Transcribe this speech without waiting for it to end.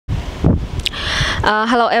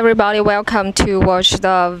Hello everybody, welcome to watch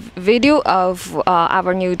the video of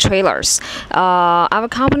our new trailers. Our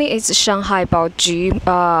company is Shanghai Baoji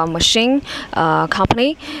Machine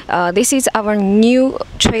Company. This is our new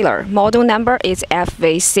trailer. Model number is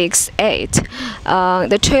FV-52.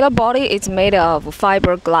 The trailer body is made of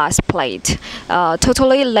fiberglass plate.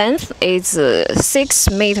 Totally length is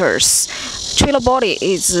 6 meters. Trailer body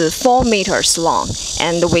is 4 meters long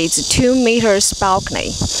and with 2 meters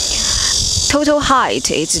balcony. Total height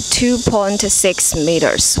is 2.6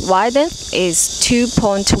 meters. Width is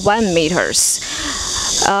 2.1 meters.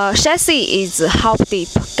 Chassis is half-deep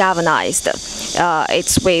galvanized.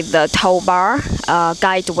 It's with the tow bar,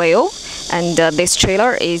 guide wheel, and this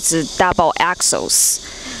trailer is double axles.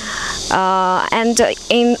 And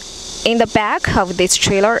in the back of this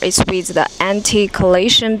trailer is with the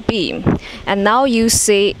anti-collision beam. And now you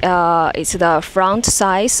see it's the front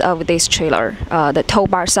size of this trailer, the tow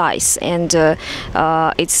bar size, and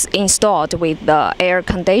it's installed with the air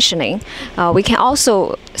conditioning. We can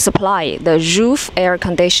also supply the roof air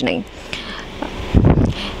conditioning.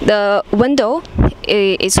 The window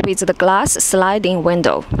is with the glass sliding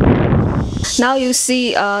window. Now you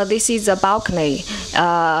see this is a balcony.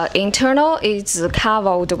 Internal is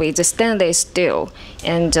covered with stainless steel,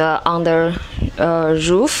 and on the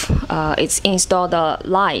roof it's installed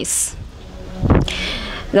lights.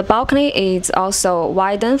 The balcony is also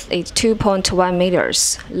width is 2.1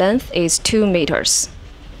 meters, length is 2 meters.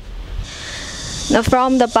 Now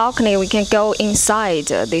from the balcony we can go inside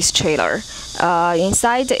this trailer.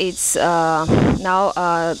 Inside it's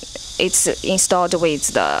it's installed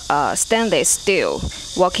with the stainless steel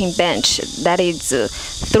working bench. That is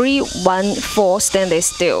 314 stainless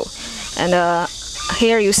steel. And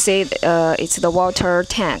here you see it's the water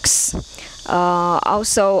tanks.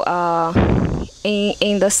 Also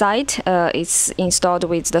in the side it's installed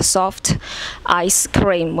with the soft ice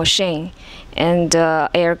cream machine and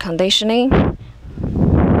air conditioning.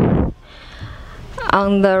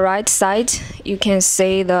 On the right side you can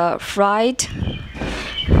see the fried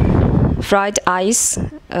ice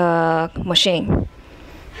machine.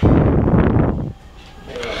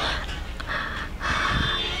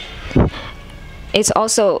 It's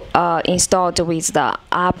also installed with the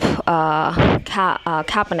up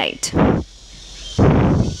cabinet.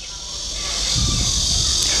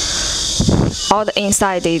 All the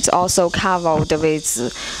inside is also covered with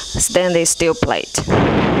stainless steel plate.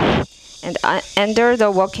 And under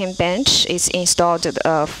the working bench is installed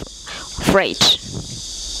a fridge.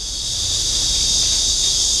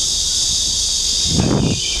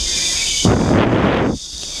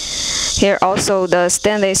 Here also the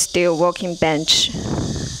stainless steel working bench,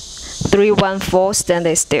 314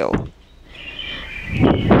 stainless steel.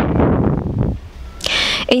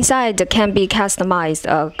 Inside can be customized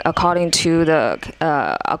according to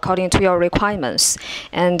your requirements,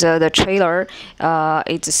 and the trailer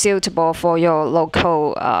is suitable for your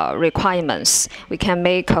local requirements. We can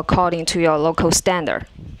make according to your local standard.